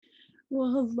Well,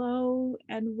 hello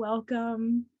and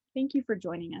welcome. Thank you for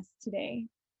joining us today.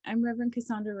 I'm Reverend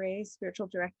Cassandra Ray, Spiritual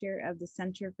Director of the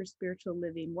Center for Spiritual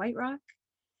Living White Rock,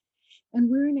 and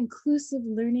we're an inclusive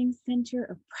learning center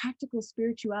of practical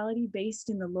spirituality based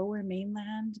in the lower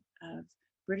mainland of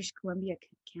British Columbia,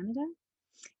 Canada.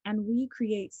 And we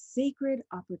create sacred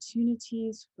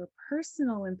opportunities for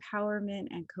personal empowerment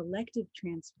and collective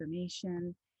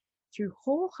transformation through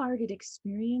wholehearted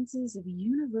experiences of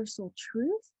universal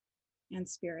truth and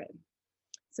spirit.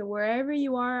 So, wherever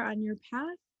you are on your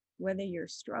path, whether you're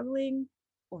struggling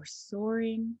or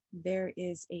soaring, there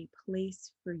is a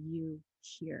place for you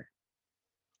here.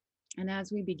 And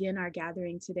as we begin our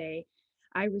gathering today,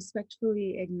 I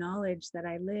respectfully acknowledge that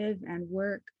I live and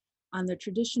work on the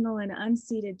traditional and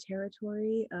unceded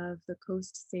territory of the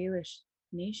Coast Salish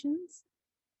nations,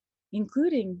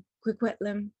 including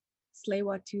Kwikwetlem,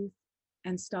 Tsleil-Waututh,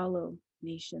 and Stalo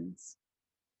nations.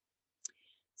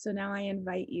 So now I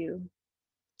invite you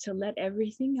to let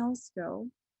everything else go,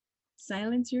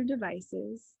 silence your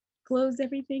devices, close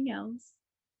everything else,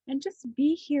 and just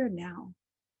be here now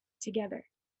together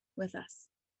with us.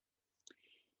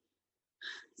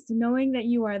 So, knowing that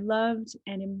you are loved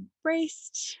and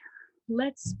embraced,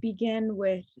 let's begin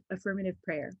with affirmative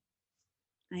prayer.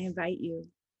 I invite you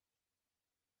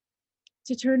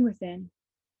to turn within,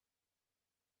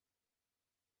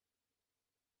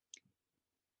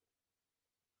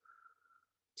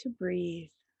 to breathe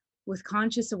with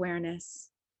conscious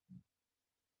awareness.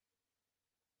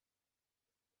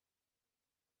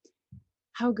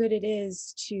 How good it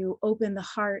is to open the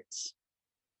heart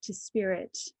to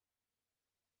spirit,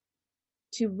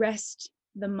 to rest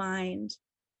the mind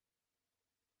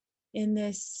in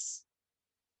this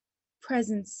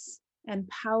presence and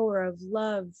power of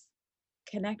love,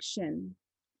 connection,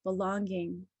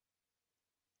 belonging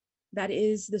that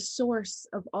is the source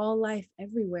of all life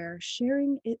everywhere,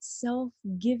 sharing itself,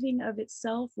 giving of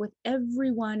itself with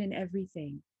everyone and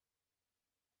everything.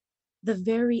 The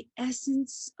very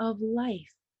essence of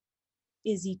life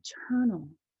is eternal,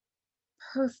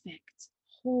 perfect,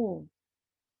 whole,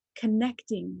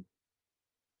 connecting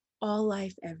all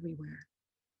life everywhere.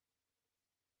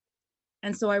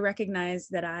 And so I recognize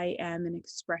that I am an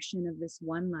expression of this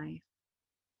one life,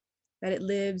 that it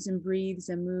lives and breathes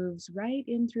and moves right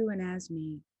in through and as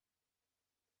me.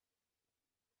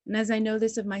 And as I know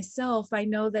this of myself, I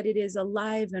know that it is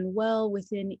alive and well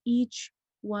within each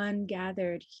one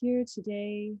gathered here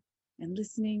today and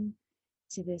listening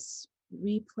to this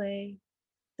replay,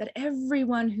 that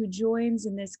everyone who joins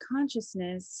in this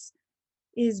consciousness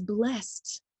is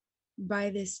blessed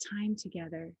by this time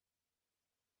together.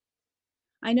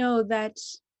 I know that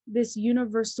this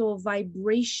universal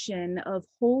vibration of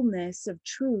wholeness, of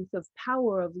truth, of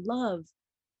power, of love,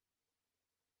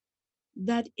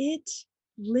 that it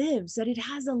lives, that it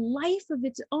has a life of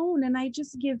its own. And I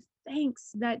just give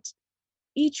thanks that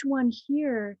each one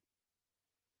here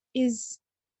is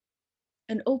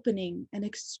an opening, an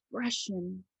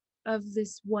expression of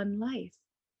this one life.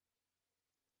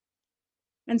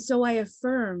 And so I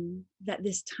affirm that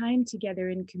this time together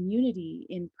in community,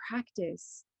 in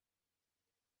practice,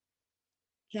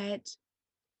 that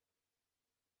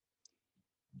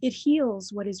it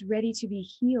heals what is ready to be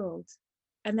healed,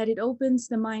 and that it opens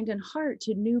the mind and heart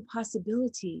to new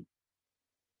possibility,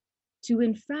 to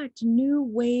in fact, new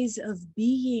ways of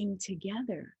being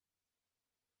together.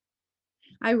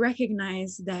 I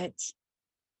recognize that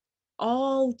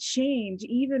all change,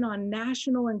 even on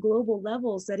national and global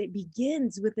levels, that it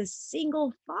begins with a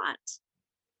single thought.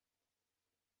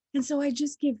 And so I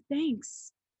just give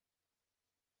thanks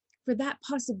for that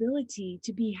possibility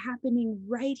to be happening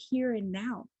right here and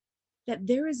now, that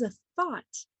there is a thought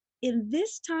in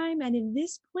this time and in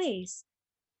this place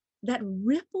that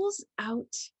ripples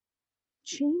out,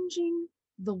 changing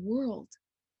the world.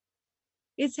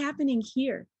 It's happening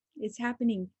here. It's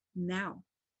happening now.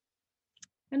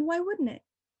 And why wouldn't it?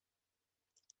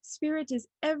 Spirit is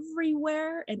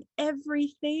everywhere and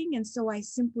everything. And so I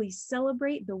simply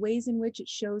celebrate the ways in which it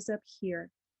shows up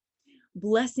here,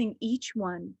 blessing each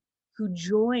one who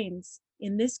joins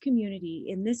in this community,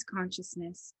 in this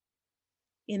consciousness,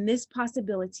 in this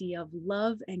possibility of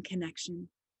love and connection.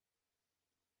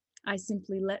 I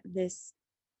simply let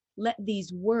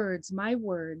these words, my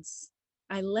words,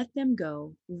 I let them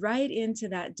go right into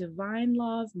that divine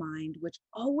law of mind, which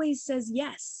always says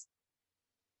yes.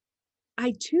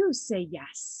 I too say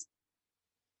yes.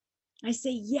 I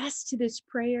say yes to this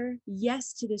prayer,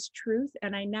 yes to this truth,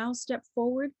 and I now step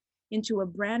forward into a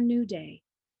brand new day,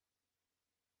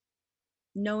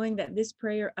 knowing that this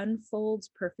prayer unfolds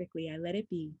perfectly. I let it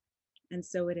be, and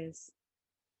so it is.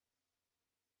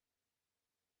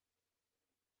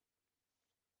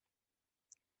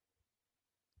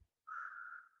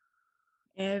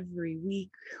 Every week,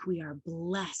 we are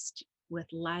blessed with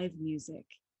live music.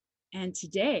 And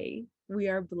today, we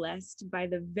are blessed by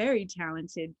the very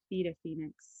talented Theta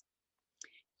Phoenix.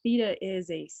 Theta is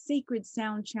a sacred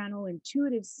sound channel,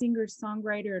 intuitive singer,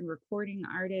 songwriter, and recording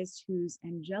artist whose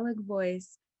angelic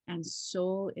voice and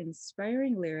soul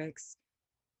inspiring lyrics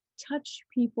touch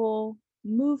people,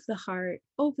 move the heart,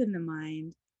 open the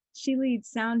mind. She leads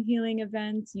sound healing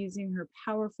events using her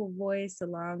powerful voice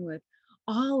along with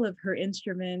all of her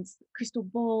instruments, crystal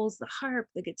bowls, the harp,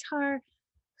 the guitar.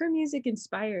 Her music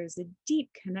inspires a deep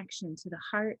connection to the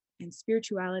heart and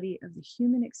spirituality of the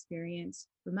human experience,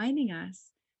 reminding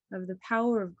us of the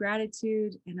power of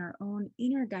gratitude and our own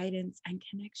inner guidance and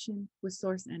connection with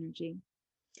source energy.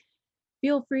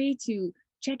 Feel free to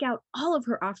check out all of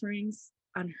her offerings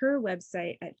on her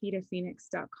website at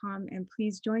thetaphoenix.com. And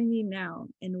please join me now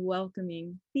in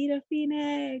welcoming Theta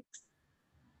Phoenix.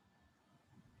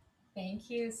 Thank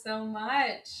you so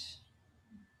much. It's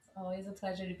always a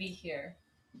pleasure to be here.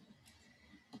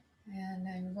 And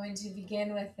I'm going to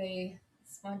begin with a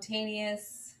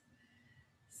spontaneous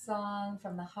song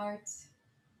from the heart.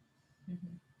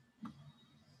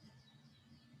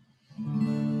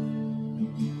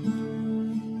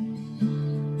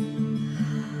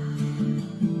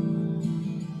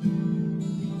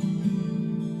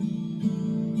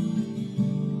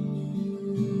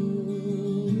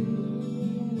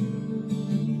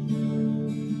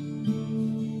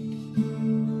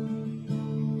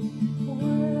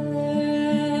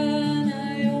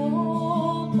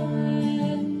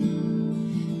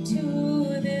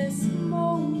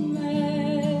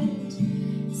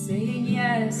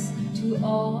 To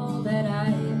all that I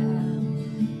am,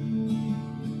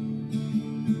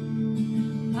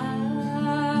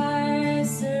 I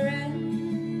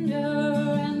surrender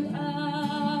and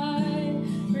I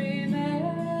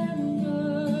remember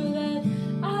that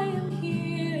I am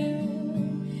here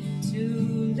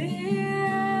to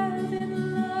live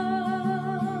in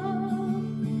love,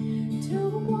 to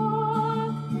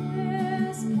walk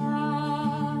this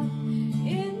path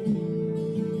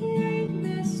in great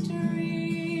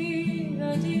mystery,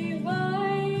 the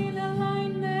divine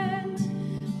alignment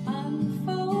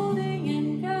unfolding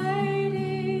and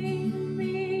guiding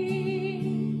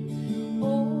me.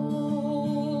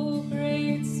 Oh,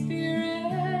 Great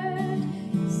Spirit,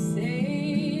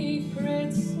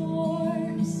 sacred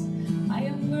source, I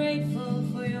am grateful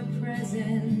for your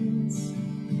presence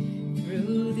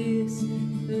through this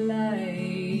life,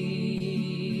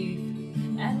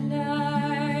 and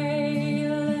I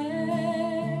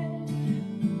let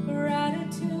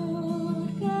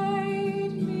gratitude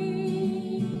guide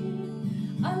me,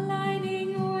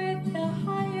 aligning with the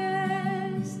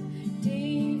highest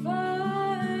divine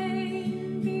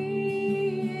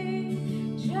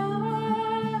being,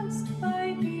 just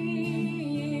by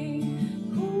being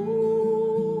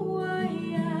who I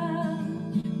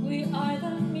am. We are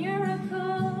the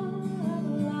miracle of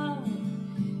love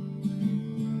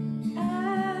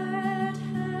at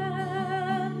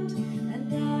hand,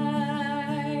 and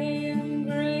I am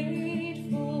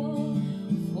grateful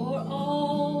for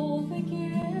all the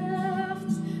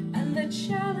gifts and the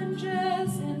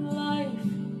challenges in life.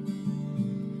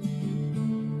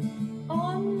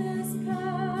 On this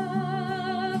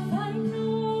path, I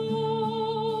know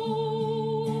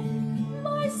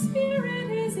my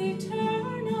spirit is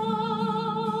eternal,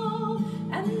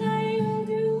 and I will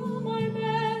do my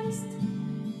best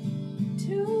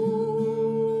to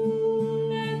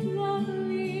let love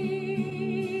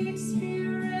lead.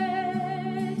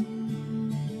 Spirit,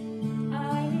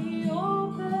 I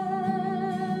open,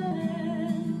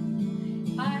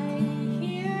 I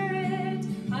hear it,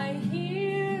 I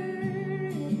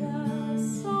hear the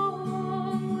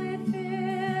song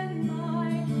within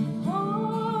my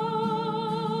heart,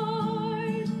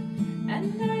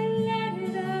 and I let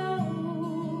it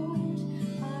out,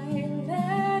 I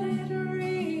let it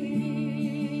ring.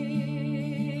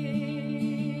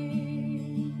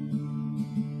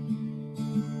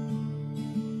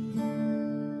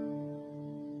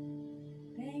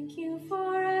 Thank you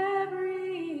for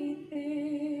everything.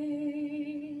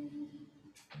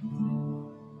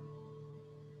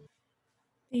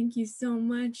 Thank you so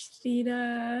much,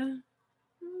 Theta.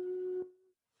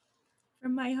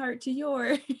 From my heart to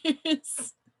yours.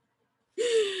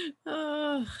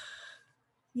 Oh,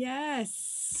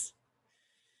 yes.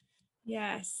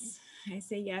 Yes. I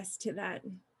say yes to that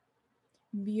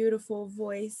beautiful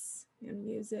voice and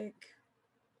music.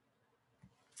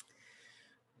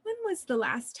 When was the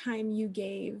last time you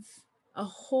gave a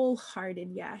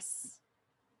wholehearted yes?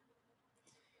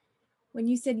 When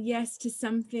you said yes to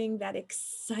something that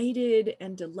excited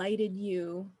and delighted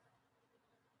you,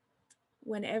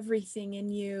 when everything in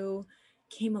you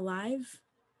came alive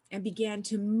and began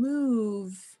to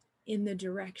move in the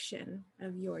direction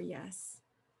of your yes.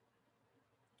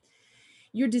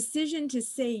 Your decision to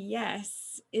say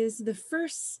yes is the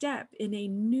first step in a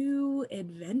new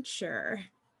adventure.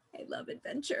 I love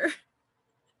adventure.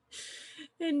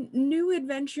 And new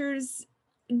adventures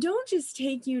don't just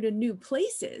take you to new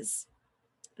places,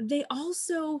 they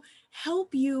also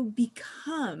help you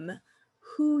become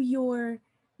who you're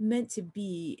meant to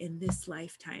be in this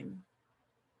lifetime.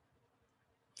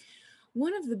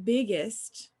 One of the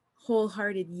biggest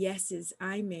wholehearted yeses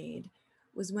I made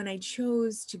was when I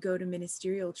chose to go to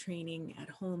ministerial training at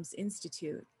Holmes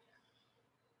Institute.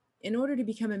 In order to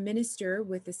become a minister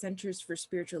with the Centers for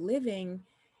Spiritual Living,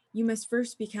 you must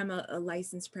first become a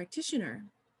licensed practitioner.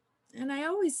 And I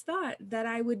always thought that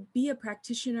I would be a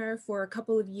practitioner for a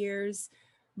couple of years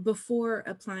before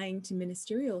applying to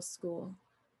ministerial school.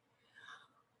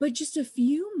 But just a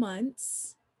few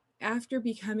months after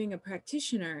becoming a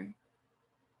practitioner,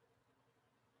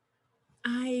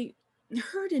 I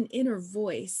heard an inner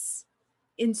voice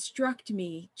instruct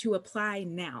me to apply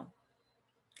now.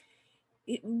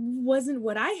 It wasn't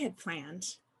what I had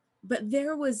planned, but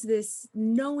there was this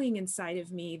knowing inside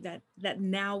of me that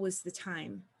now was the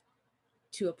time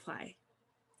to apply.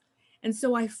 And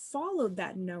so I followed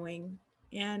that knowing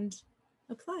and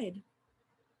applied.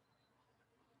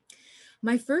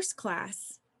 My first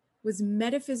class was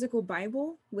Metaphysical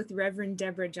Bible with Reverend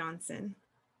Deborah Johnson.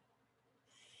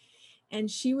 And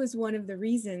she was one of the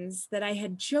reasons that I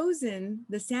had chosen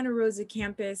the Santa Rosa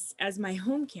campus as my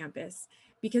home campus,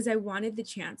 because I wanted the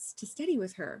chance to study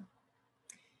with her.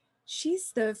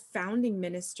 She's the founding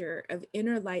minister of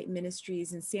Inner Light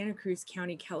Ministries in Santa Cruz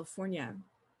County, California.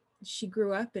 She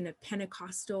grew up in a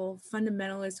Pentecostal,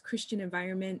 fundamentalist Christian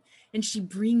environment, and she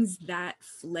brings that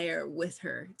flair with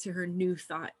her to her New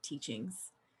Thought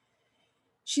teachings.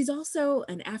 She's also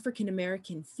an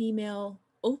African-American female,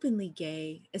 openly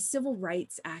gay, a civil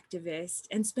rights activist,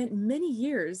 and spent many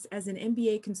years as an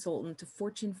MBA consultant to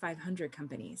Fortune 500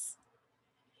 companies.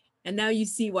 And now you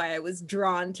see why I was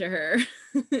drawn to her.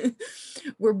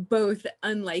 We're both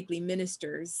unlikely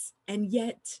ministers, and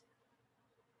yet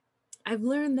I've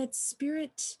learned that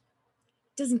spirit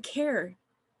doesn't care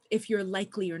if you're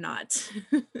likely or not.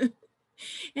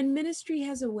 And ministry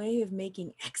has a way of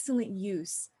making excellent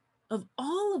use of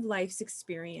all of life's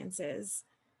experiences,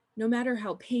 no matter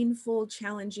how painful,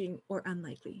 challenging, or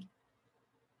unlikely.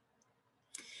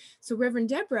 So Reverend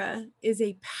Deborah is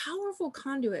a powerful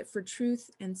conduit for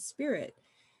truth and spirit.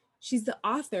 She's the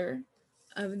author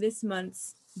of this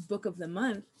month's book of the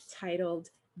month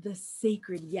titled The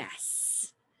Sacred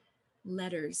Yes,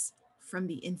 Letters from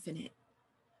the Infinite.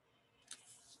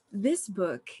 This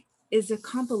book is a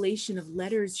compilation of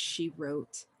letters she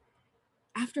wrote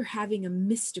after having a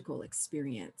mystical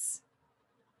experience.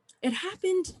 It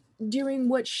happened during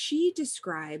what she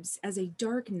describes as a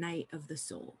dark night of the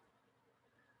soul.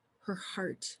 Her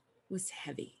heart was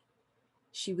heavy.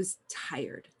 She was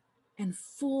tired and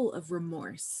full of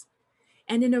remorse.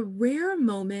 And in a rare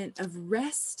moment of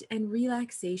rest and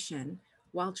relaxation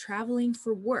while traveling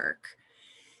for work,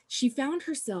 she found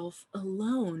herself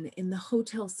alone in the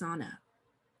hotel sauna,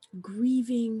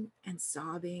 grieving and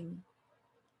sobbing.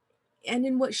 And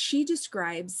in what she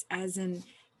describes as an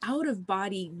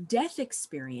out-of-body death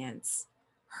experience,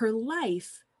 her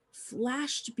life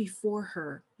flashed before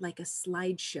her like a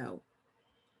slideshow.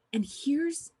 And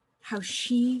here's how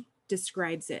she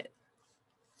describes it.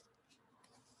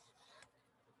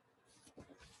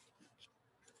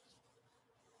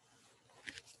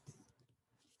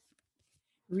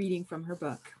 Reading from her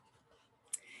book.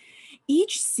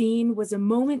 Each scene was a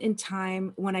moment in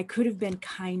time when I could have been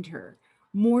kinder,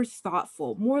 more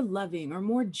thoughtful, more loving, or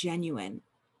more genuine.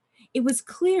 It was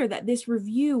clear that this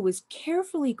review was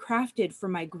carefully crafted for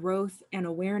my growth and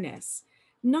awareness,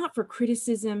 not for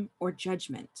criticism or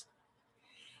judgment.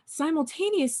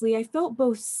 Simultaneously, I felt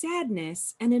both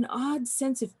sadness and an odd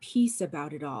sense of peace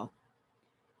about it all.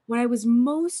 What I was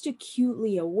most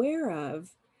acutely aware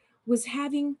of was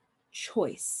having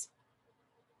choice.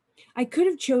 I could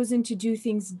have chosen to do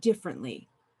things differently.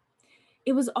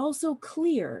 It was also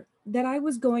clear that I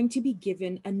was going to be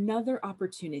given another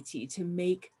opportunity to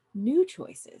make new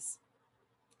choices.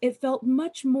 It felt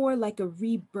much more like a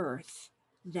rebirth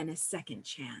than a second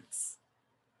chance.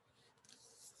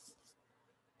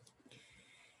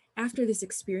 After this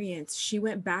experience, she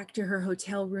went back to her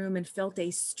hotel room and felt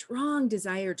a strong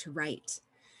desire to write.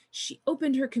 She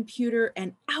opened her computer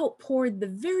and outpoured the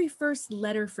very first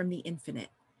letter from the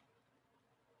infinite.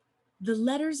 The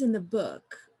letters in the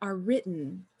book are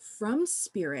written from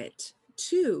spirit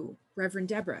to Reverend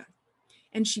Deborah.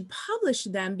 And she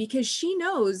published them because she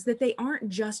knows that they aren't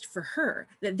just for her,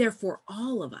 that they're for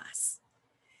all of us.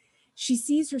 She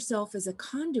sees herself as a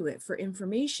conduit for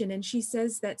information, and she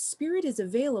says that spirit is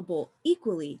available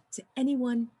equally to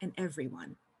anyone and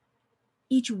everyone.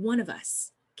 Each one of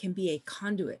us can be a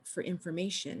conduit for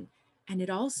information, and it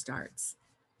all starts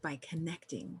by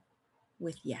connecting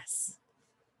with yes.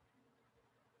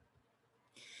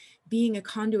 Being a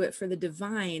conduit for the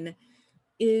divine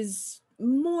is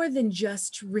more than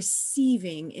just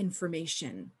receiving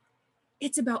information.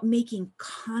 It's about making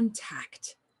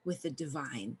contact with the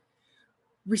divine,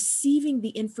 receiving the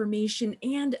information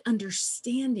and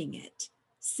understanding it,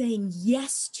 saying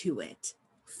yes to it,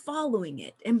 following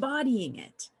it, embodying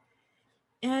it.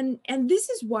 And this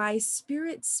is why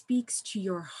spirit speaks to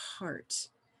your heart.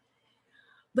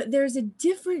 But there's a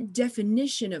different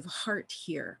definition of heart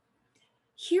here.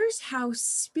 Here's how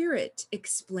spirit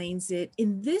explains it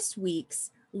in this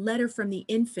week's Letter from the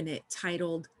Infinite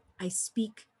titled, I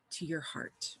Speak to Your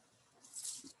Heart.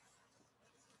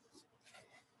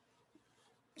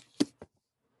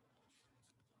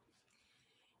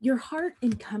 Your heart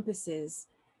encompasses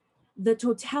the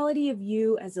totality of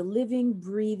you as a living,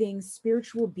 breathing,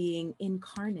 spiritual being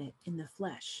incarnate in the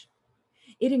flesh.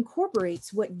 It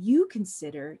incorporates what you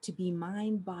consider to be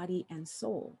mind, body, and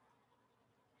soul.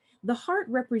 The heart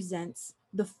represents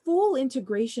the full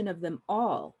integration of them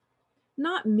all,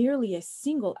 not merely a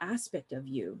single aspect of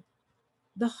you.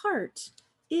 The heart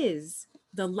is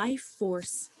the life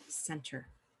force center.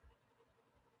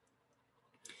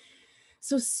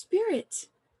 So spirit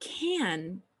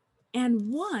can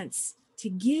and wants to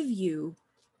give you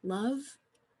love,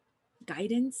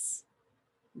 guidance,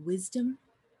 wisdom,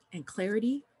 and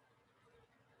clarity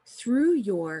through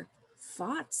your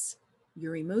thoughts,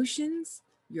 your emotions,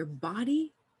 your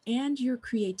body, and your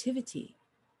creativity.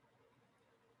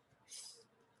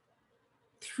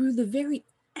 Through the very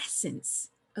essence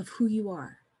of who you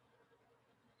are.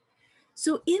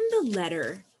 So in the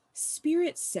letter,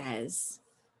 Spirit says,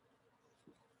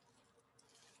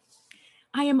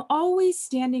 I am always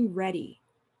standing ready.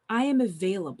 I am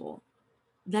available.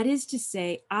 That is to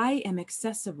say, I am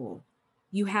accessible.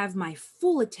 You have my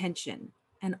full attention,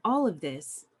 and all of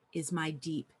this is my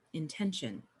deep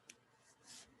intention.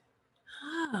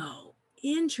 Oh,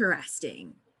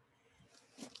 interesting.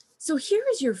 So here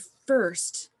is your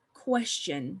first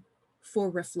question for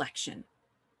reflection.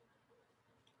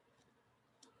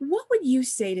 What would you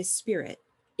say to Spirit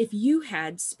if you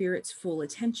had Spirit's full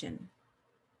attention?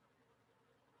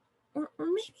 Or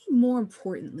maybe more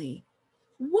importantly,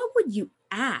 what would you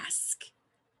ask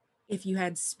if you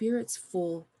had Spirit's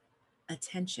full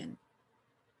attention?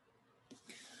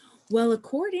 Well,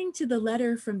 according to the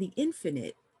letter from the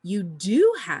Infinite, you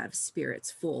do have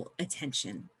Spirit's full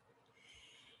attention.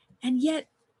 And yet,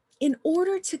 in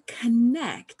order to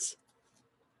connect,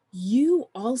 you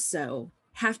also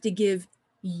have to give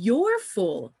your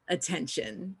full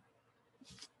attention.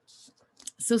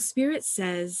 So Spirit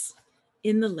says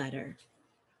in the letter,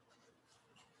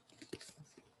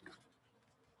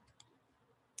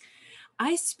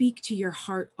 I speak to your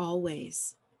heart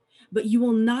always, but you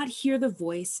will not hear the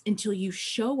voice until you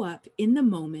show up in the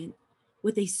moment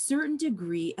with a certain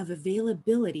degree of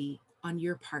availability on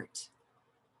your part.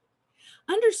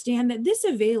 Understand that this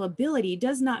availability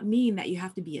does not mean that you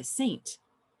have to be a saint.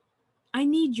 I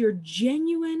need your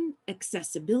genuine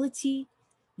accessibility,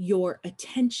 your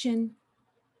attention,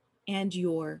 and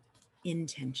your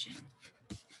intention.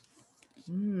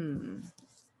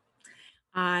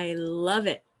 I love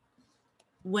it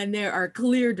when there are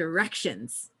clear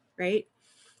directions, right?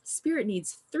 Spirit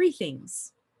needs three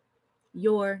things: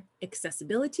 your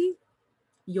accessibility,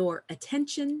 your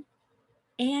attention,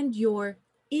 and your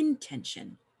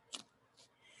intention.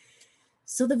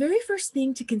 So the very first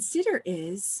thing to consider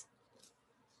is,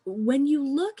 when you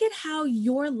look at how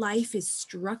your life is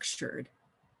structured,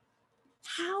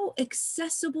 how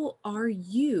accessible are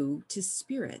you to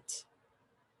Spirit?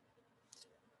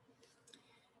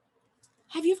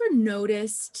 Have you ever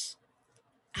noticed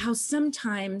how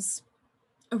sometimes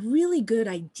a really good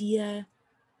idea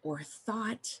or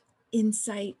thought,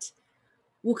 insight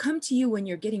will come to you when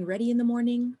you're getting ready in the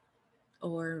morning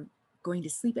or going to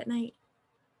sleep at night?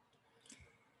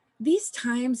 These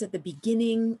times at the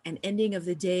beginning and ending of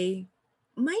the day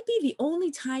might be the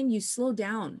only time you slow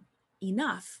down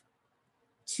enough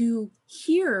to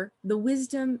hear the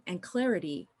wisdom and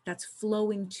clarity that's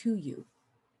flowing to you.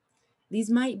 These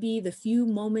might be the few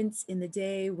moments in the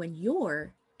day when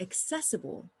you're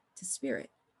accessible to Spirit.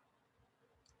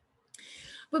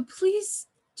 But please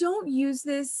don't use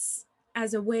this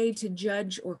as a way to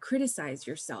judge or criticize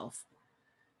yourself.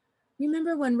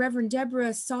 Remember when Reverend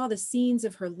Deborah saw the scenes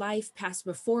of her life pass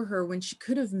before her when she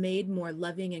could have made more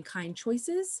loving and kind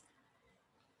choices?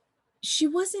 She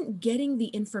wasn't getting the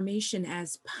information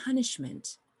as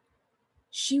punishment.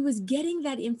 She was getting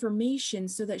that information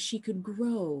so that she could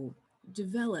grow,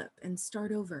 develop, and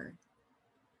start over.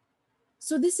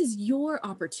 So this is your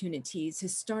opportunity to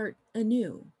start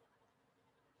anew.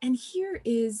 And here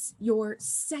is your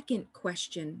second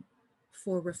question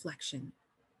for reflection.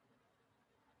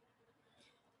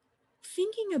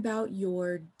 Thinking about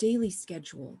your daily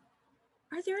schedule,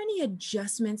 are there any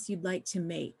adjustments you'd like to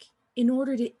make in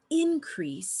order to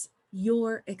increase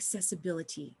your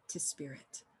accessibility to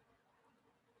spirit?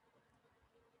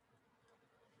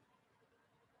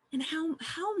 And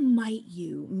how might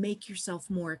you make yourself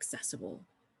more accessible?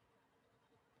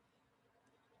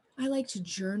 I like to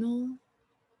journal,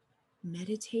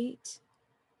 meditate,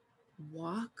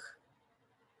 walk,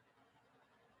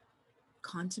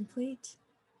 contemplate.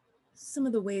 Some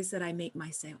of the ways that I make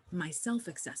myself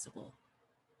accessible.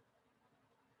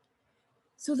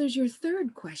 So there's your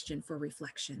third question for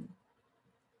reflection.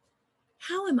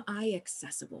 How am I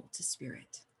accessible to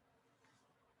spirit?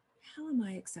 How am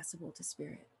I accessible to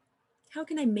spirit? How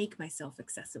can I make myself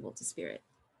accessible to spirit?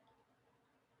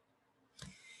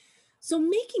 So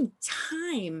making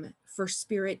time for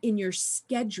spirit in your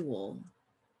schedule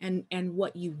and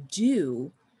what you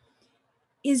do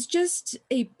is just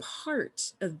a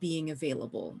part of being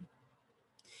available.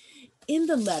 In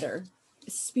the letter,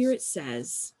 Spirit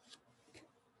says,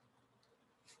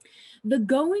 the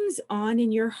goings on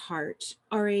in your heart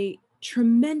are a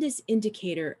tremendous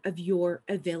indicator of your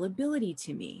availability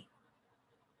to me.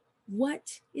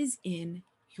 What is in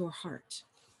your heart?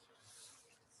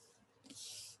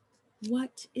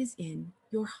 What is in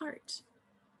your heart?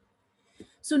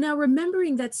 So now,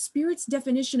 remembering that Spirit's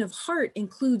definition of heart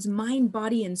includes mind,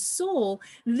 body, and soul,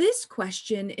 this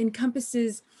question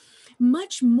encompasses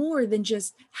much more than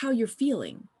just how you're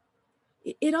feeling.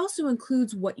 It also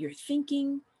includes what you're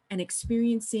thinking and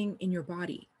experiencing in your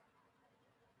body.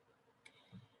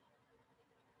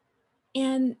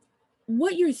 And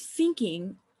what you're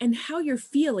thinking and how you're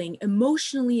feeling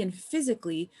emotionally and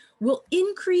physically will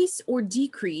increase or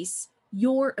decrease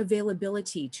your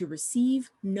availability to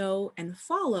receive, know, and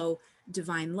follow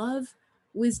divine love,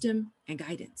 wisdom, and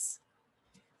guidance.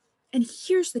 And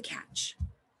here's the catch.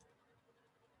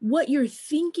 What you're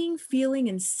thinking, feeling,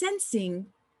 and sensing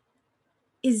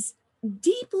is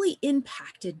deeply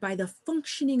impacted by the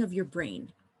functioning of your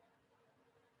brain.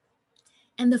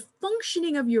 And the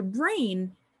functioning of your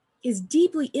brain is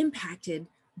deeply impacted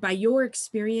by your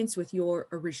experience with your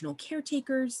original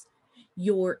caretakers,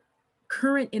 your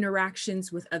current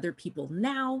interactions with other people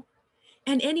now,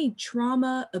 and any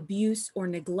trauma, abuse, or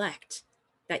neglect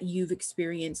that you've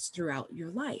experienced throughout your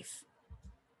life.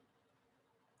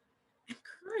 I'm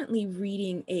currently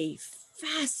reading a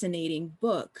fascinating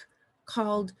book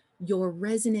called Your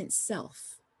Resonant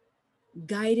Self: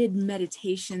 Guided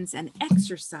Meditations and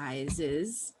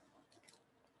Exercises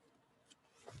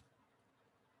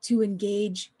to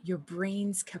Engage Your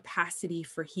Brain's Capacity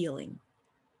for Healing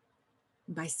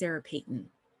by Sarah Payton.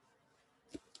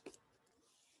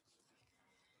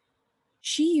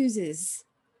 She uses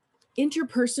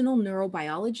interpersonal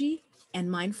neurobiology and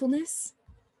mindfulness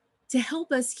to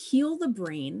help us heal the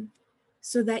brain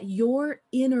so that your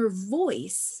inner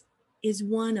voice is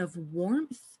one of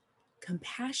warmth,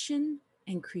 compassion,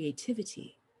 and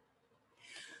creativity,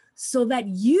 so that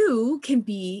you can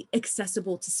be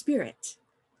accessible to spirit.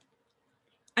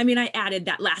 I mean, I added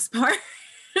that last part.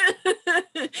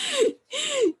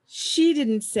 She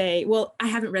didn't say, well, I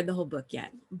haven't read the whole book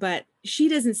yet, but she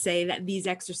doesn't say that these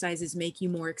exercises make you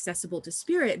more accessible to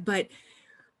spirit, but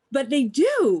they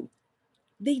do.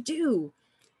 They do.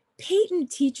 Payton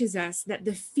teaches us that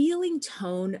the feeling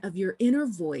tone of your inner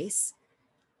voice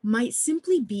might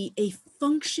simply be a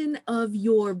function of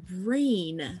your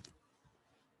brain.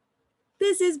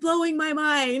 This is blowing my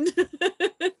mind.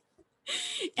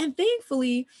 And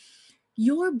thankfully,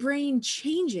 your brain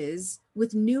changes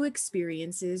with new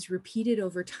experiences repeated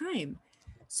over time.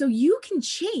 So you can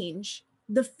change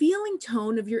the feeling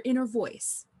tone of your inner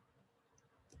voice.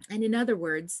 And in other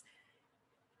words,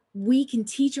 we can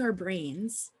teach our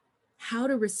brains how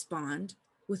to respond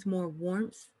with more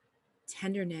warmth,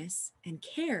 tenderness, and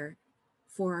care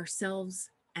for ourselves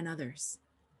and others.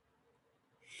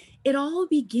 It all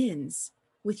begins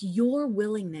with your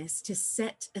willingness to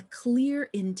set a clear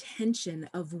intention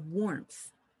of warmth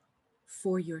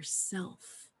for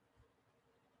yourself.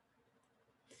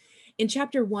 In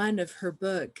chapter 1 of her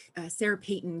book, Sarah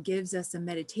Payton gives us a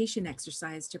meditation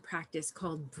exercise to practice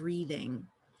called breathing.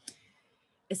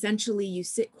 Essentially, you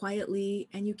sit quietly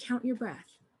and you count your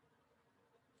breath.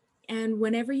 And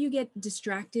whenever you get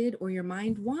distracted or your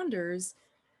mind wanders,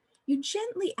 you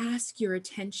gently ask your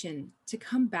attention to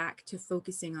come back to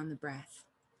focusing on the breath.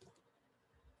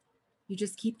 You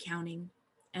just keep counting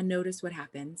and notice what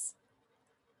happens.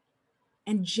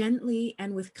 And gently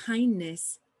and with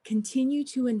kindness, continue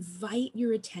to invite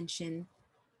your attention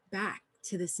back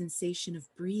to the sensation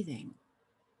of breathing.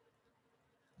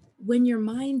 When your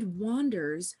mind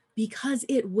wanders, because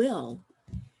it will,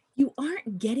 you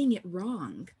aren't getting it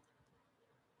wrong.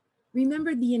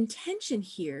 Remember, the intention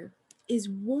here is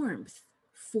warmth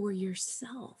for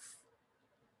yourself.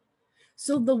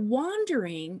 So the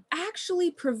wandering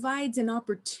actually provides an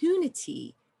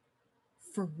opportunity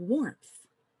for warmth,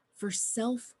 for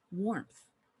self-warmth.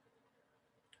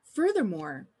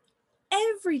 Furthermore,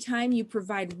 every time you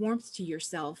provide warmth to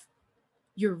yourself,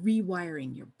 you're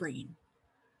rewiring your brain.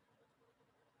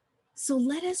 So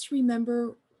let us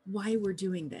remember why we're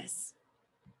doing this.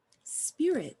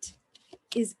 Spirit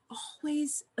is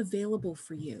always available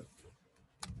for you.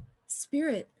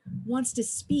 Spirit wants to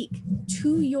speak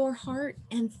to your heart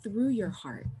and through your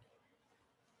heart.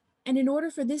 And in order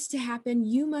for this to happen,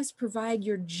 you must provide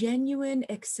your genuine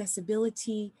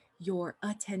accessibility, your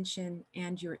attention,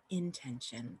 and your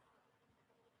intention.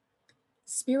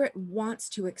 Spirit wants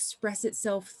to express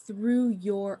itself through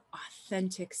your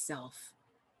authentic self.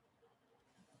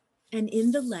 And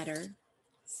in the letter,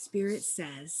 Spirit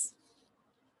says,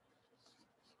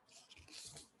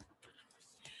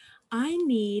 I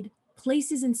need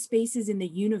places and spaces in the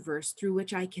universe through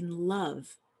which I can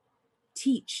love,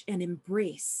 teach and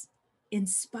embrace,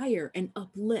 inspire and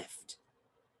uplift,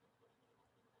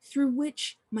 through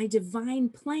which my divine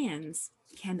plans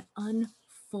can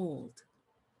unfold.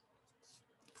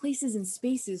 Places and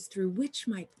spaces through which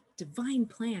my divine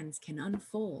plans can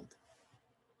unfold.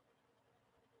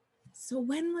 So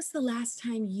when was the last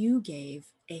time you gave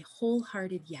a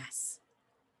wholehearted yes?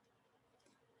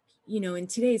 You know, in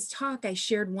today's talk, I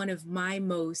shared one of my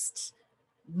most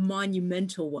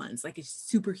monumental ones, like a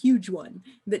super huge one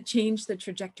that changed the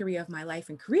trajectory of my life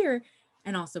and career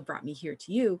and also brought me here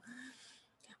to you.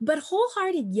 But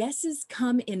wholehearted yeses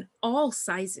come in all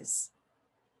sizes.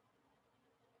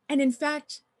 And in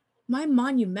fact, my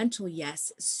monumental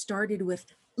yes started with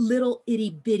little itty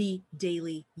bitty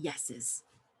daily yeses.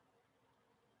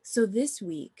 So this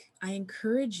week, I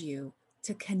encourage you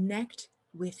to connect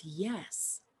with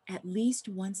yes at least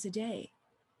once a day.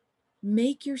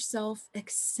 Make yourself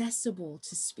accessible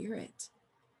to Spirit.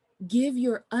 Give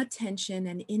your attention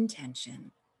and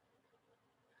intention.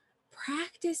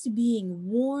 Practice being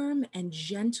warm and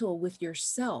gentle with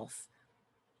yourself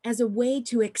as a way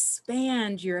to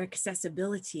expand your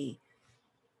accessibility.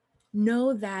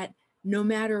 Know that no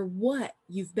matter what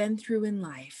you've been through in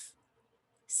life,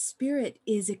 Spirit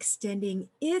is extending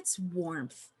its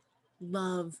warmth,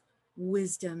 love,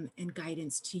 wisdom, and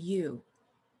guidance to you.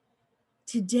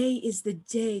 Today is the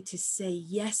day to say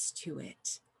yes to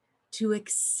it, to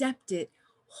accept it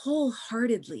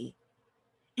wholeheartedly,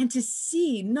 and to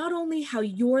see not only how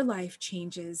your life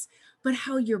changes, but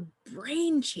how your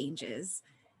brain changes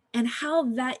and how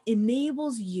that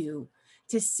enables you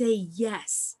to say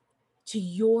yes to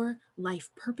your life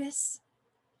purpose,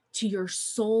 to your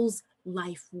soul's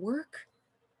life work,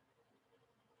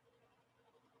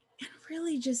 and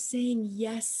really just saying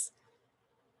yes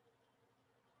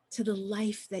to the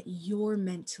life that you're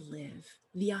meant to live,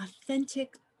 the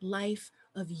authentic life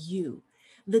of you.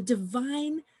 The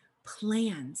divine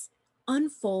plans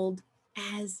unfold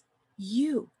as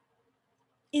you,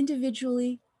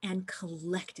 individually and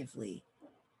collectively.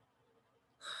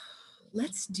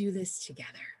 Let's do this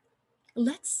together.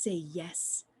 Let's say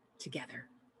yes together.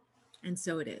 And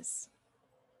so it is.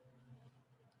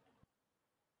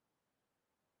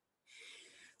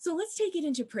 So let's take it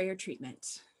into prayer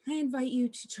treatment. I invite you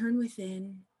to turn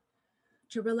within,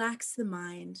 to relax the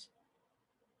mind,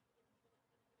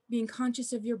 being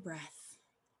conscious of your breath,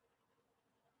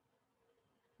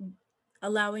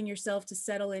 allowing yourself to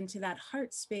settle into that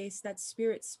heart space, that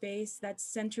spirit space, that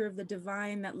center of the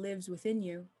divine that lives within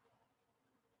you.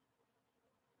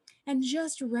 And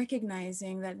just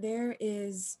recognizing that there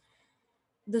is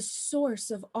the source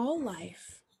of all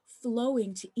life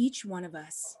flowing to each one of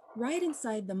us, right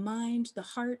inside the mind, the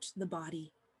heart, the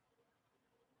body.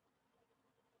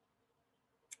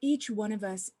 Each one of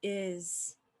us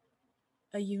is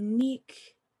a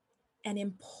unique and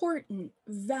important,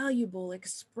 valuable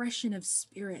expression of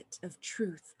spirit, of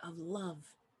truth, of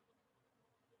love.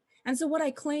 And so what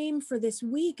I claim for this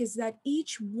week is that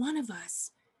each one of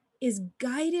us is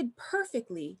guided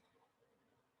perfectly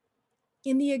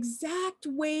in the exact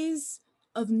ways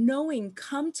of knowing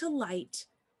come to light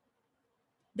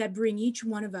that bring each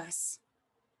one of us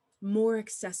more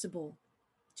accessible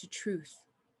to truth,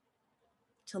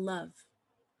 to love.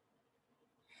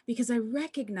 Because I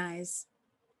recognize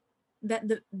that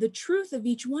the truth of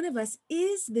each one of us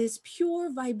is this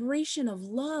pure vibration of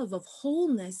love, of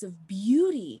wholeness, of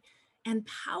beauty and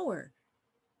power.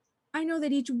 I know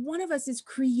that each one of us is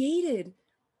created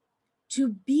to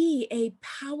be a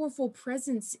powerful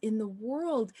presence in the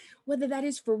world, whether that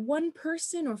is for one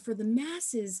person or for the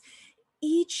masses.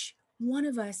 Each one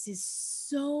of us is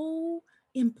so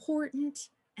important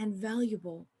and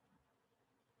valuable.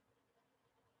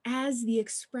 As the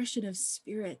expression of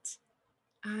spirit,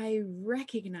 I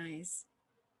recognize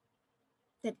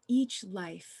that each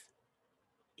life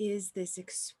is this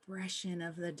expression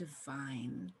of the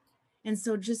divine. And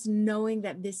so just knowing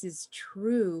that this is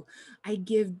true, I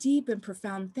give deep and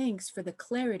profound thanks for the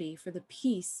clarity, for the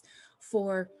peace,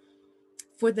 for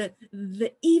the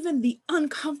even the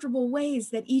uncomfortable ways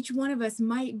that each one of us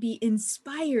might be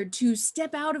inspired to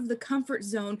step out of the comfort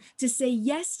zone, to say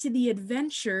yes to the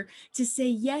adventure, to say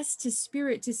yes to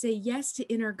spirit, to say yes to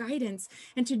inner guidance,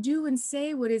 and to do and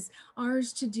say what is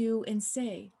ours to do and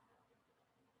say.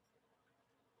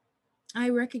 I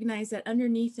recognize that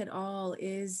underneath it all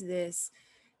is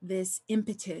this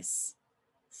impetus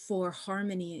for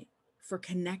harmony, for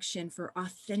connection, for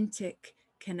authentic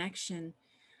connection.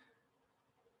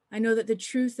 I know that the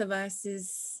truth of us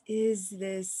is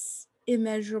this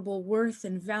immeasurable worth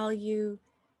and value,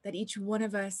 that each one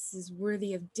of us is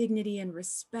worthy of dignity and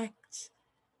respect,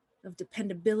 of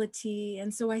dependability.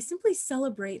 And so I simply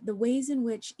celebrate the ways in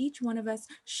which each one of us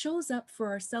shows up for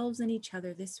ourselves and each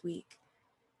other this week.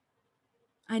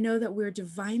 I know that we're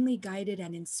divinely guided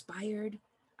and inspired.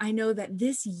 I know that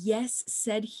this yes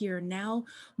said here now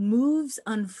moves,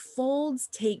 unfolds,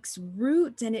 takes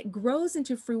root, and it grows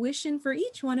into fruition for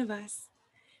each one of us.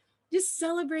 Just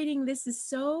celebrating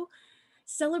this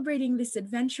celebrating this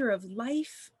adventure of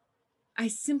life. I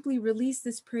simply release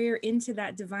this prayer into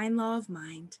that divine law of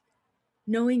mind.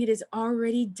 Knowing it is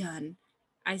already done,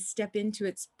 I step into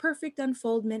its perfect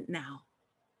unfoldment now.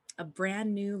 A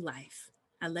brand new life.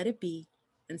 I let it be,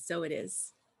 and so it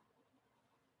is.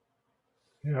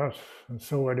 Yes, and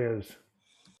so it is.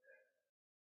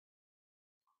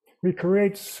 We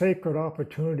create sacred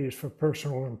opportunities for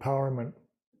personal empowerment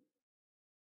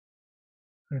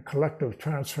and collective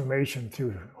transformation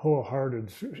through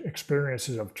wholehearted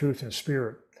experiences of truth and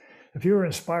spirit. If you are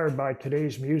inspired by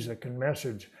today's music and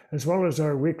message, as well as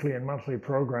our weekly and monthly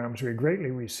programs, we greatly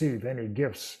receive any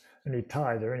gifts, any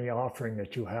tithe, or any offering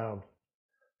that you have.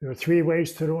 There are 3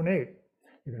 ways to donate.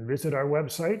 You can visit our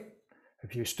website.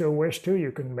 If you still wish to,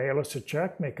 you can mail us a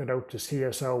check, make it out to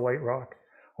CSL White Rock,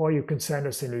 or you can send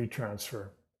us an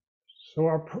e-transfer. So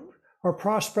our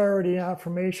prosperity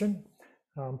affirmation,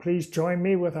 please join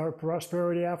me with our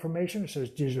prosperity affirmation. It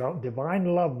says,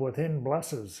 divine love within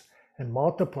blesses and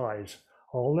multiplies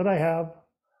all that I have,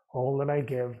 all that I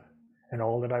give, and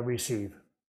all that I receive.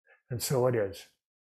 And so it is.